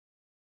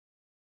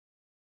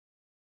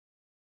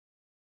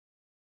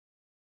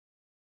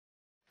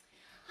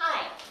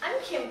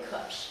Kim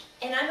Kubsch,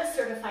 and I'm a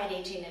certified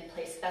aging in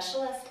place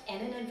specialist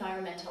and an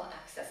environmental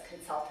access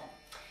consultant.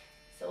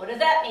 So what does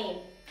that mean?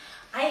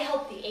 I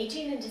help the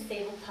aging and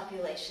disabled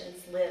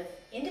populations live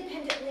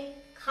independently,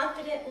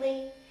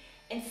 confidently,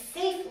 and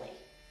safely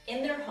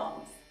in their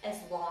homes as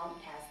long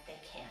as they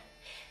can.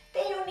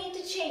 They don't need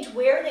to change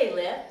where they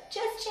live,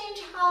 just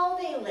change how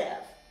they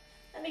live.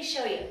 Let me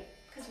show you,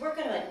 because we're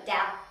going to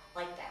adapt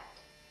like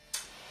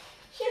that.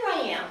 Here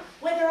I am,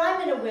 whether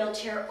I'm in a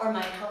wheelchair or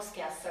my house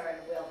guests are in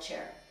a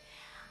wheelchair.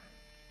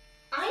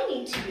 I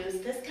need to use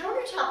this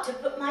countertop to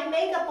put my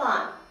makeup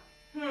on.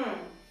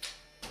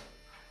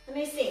 Let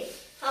me see,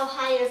 how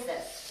high is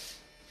this?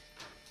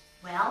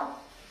 Well,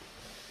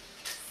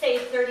 say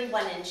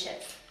 31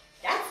 inches.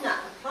 That's not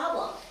the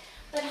problem.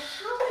 But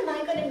how am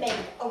I going to make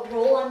a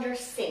roll under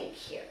sink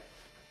here?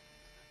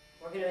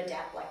 We're going to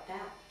adapt like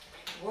that.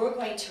 We're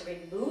going to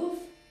remove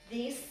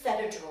these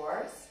set of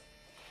drawers,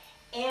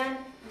 and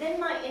then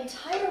my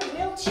entire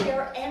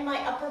wheelchair and my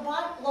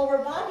lower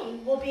body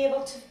will be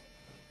able to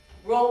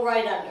roll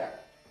right under.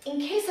 In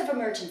case of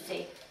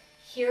emergency,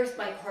 here's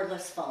my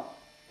cordless phone.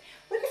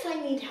 What if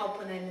I need help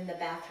when I'm in the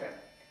bathroom?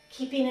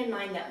 Keeping in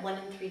mind that 1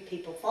 in 3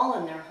 people fall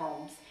in their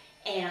homes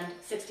and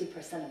 60%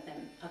 of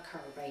them occur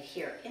right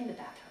here in the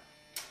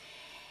bathroom.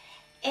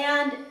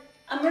 And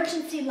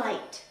emergency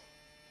light.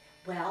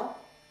 Well,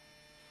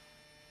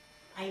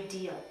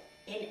 ideal.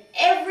 In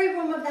every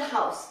room of the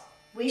house,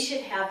 we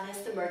should have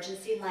this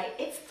emergency light.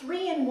 It's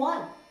 3 in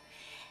 1.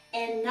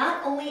 And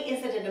not only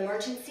is it an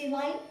emergency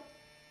light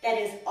that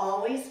is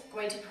always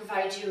going to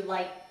provide you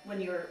light when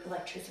your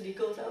electricity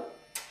goes out,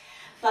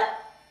 but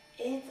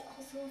it's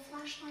also a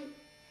flashlight.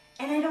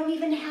 And I don't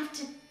even have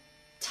to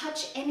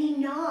touch any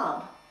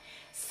knob.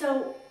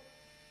 So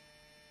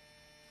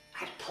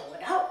I pull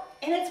it out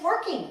and it's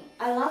working.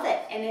 I love it.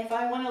 And if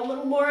I want a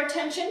little more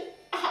attention,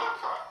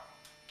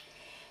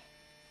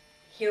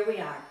 here we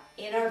are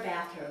in our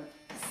bathroom,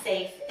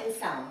 safe and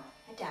sound.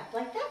 Adapt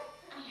like that.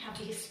 I have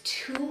these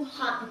 2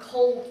 hot and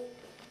cold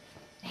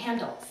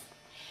handles.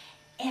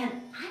 And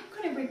I'm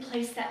going to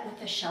replace that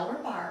with a shower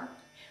bar,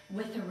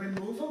 with a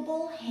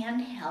removable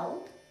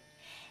handheld,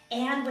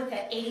 and with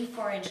an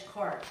 84-inch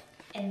cord.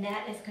 And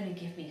that is going to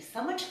give me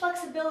so much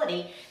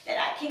flexibility that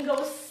I can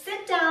go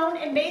sit down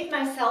and bathe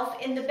myself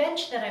in the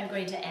bench that I'm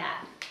going to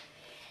add.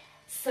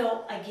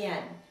 So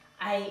again,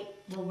 I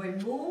will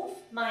remove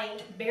my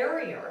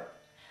barrier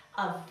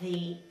of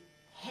the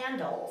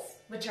handles,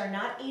 which are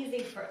not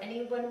easy for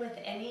anyone with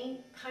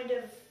any kind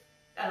of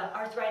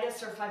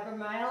arthritis or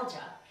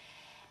fibromyalgia.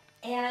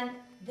 And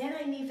then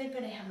I'm even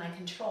going to have my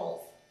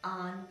controls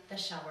on the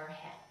shower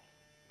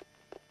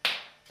head.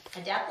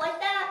 Adapt like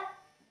that.